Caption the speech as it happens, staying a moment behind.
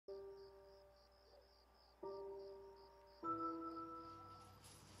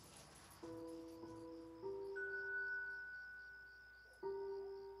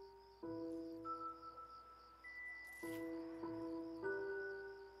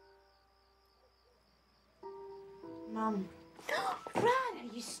Mum.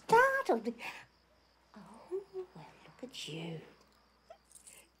 Prada, you startled me. Oh, well, look at you.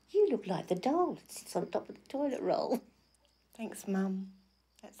 You look like the doll that sits on top of the toilet roll. Thanks, Mum.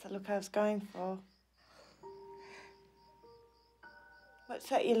 That's the look I was going for. What's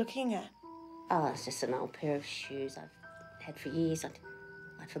that you're looking at? Oh, it's just an old pair of shoes I've had for years. I'd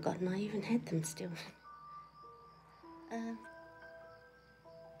forgotten I even had them still.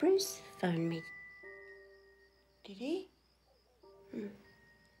 Bruce phoned me. Did he?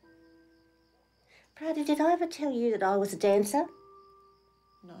 Prada, did I ever tell you that I was a dancer?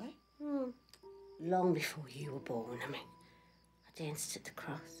 No. Long before you were born. I mean, I danced at the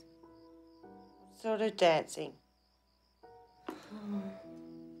Cross. What sort of dancing?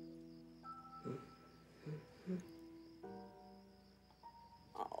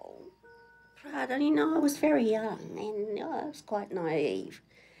 Oh, Prada, you know, I was very young and I was quite naive.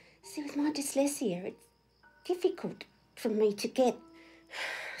 See, with my dyslexia, it's difficult for me to get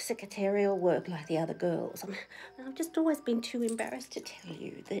secretarial work like the other girls. I've just always been too embarrassed to tell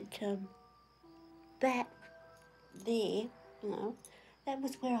you that, that there, you know, that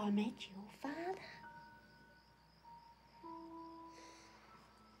was where I met your father.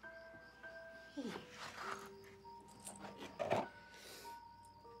 Here.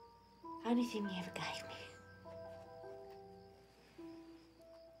 Only thing he ever gave me.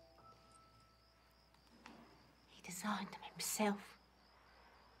 He designed them himself.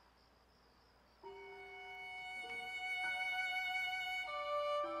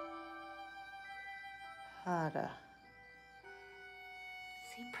 Harder.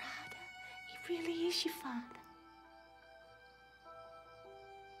 See, Prada, he really is your father.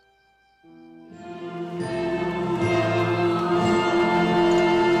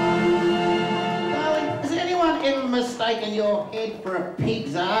 Ever mistaken your head for a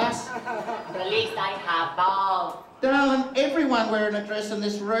pig's ass? The least I have balls. Darling, everyone wearing a dress in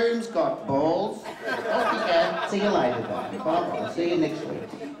this room's got balls. Off you go. See you later, darling. Bye-bye. See you next week.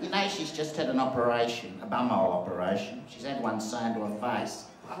 You know, she's just had an operation, a bumhole operation. She's had one sewn to her face.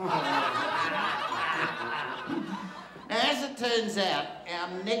 As it turns out, our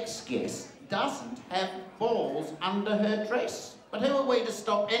next guest doesn't have balls under her dress. But who are we to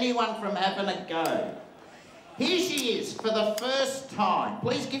stop anyone from having a go? Here she is for the first time.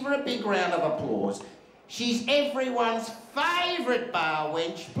 Please give her a big round of applause. She's everyone's favourite bar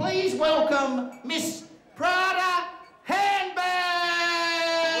wench. Please welcome Miss Prada Handbag!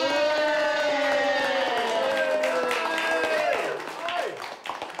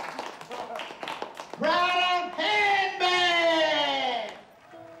 Prada Handbag!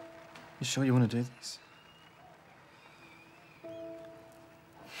 You sure you want to do this?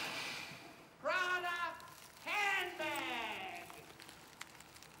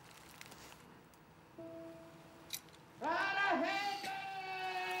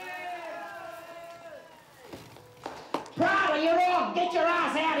 Prada, you're on! Get your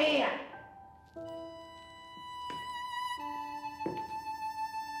ass out here!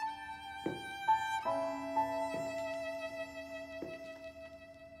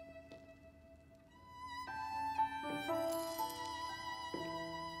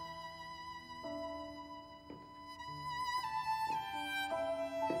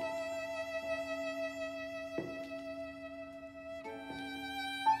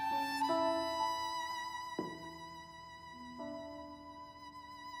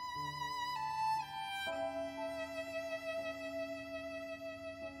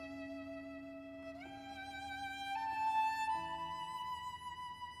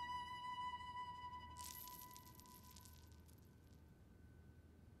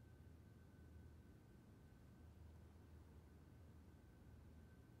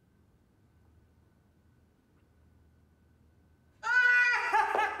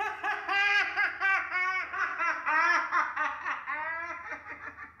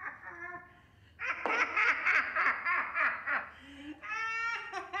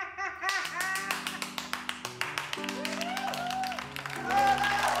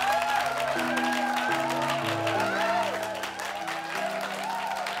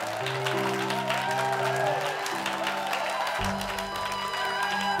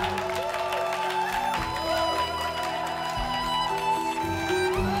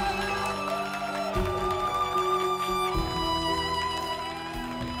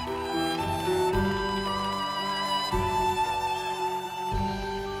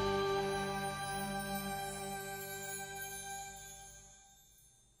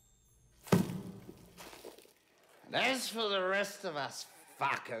 And as for the rest of us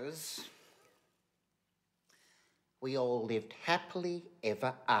fuckers, we all lived happily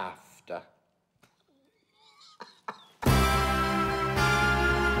ever after.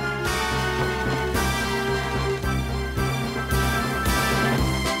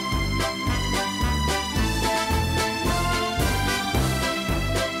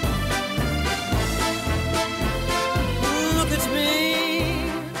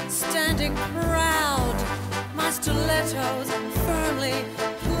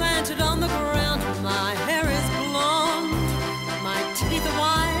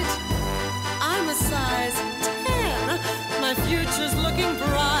 future's looking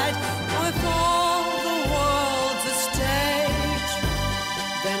bright. If all the world's a stage,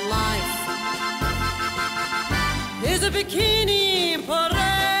 then life is a bikini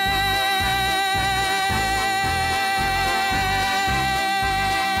parade.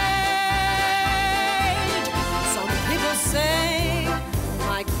 Some people say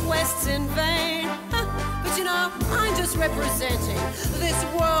my quest's in vain, but you know, I'm just representing this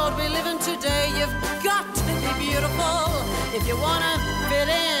world we live in today. You've got to be beautiful if you want to fit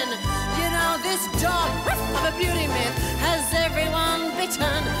in. You know, this dog of a beauty myth has everyone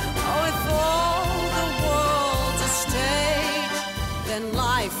bitten. Oh, if all the world's a stage, then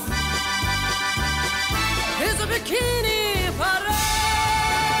life is a bikini parade.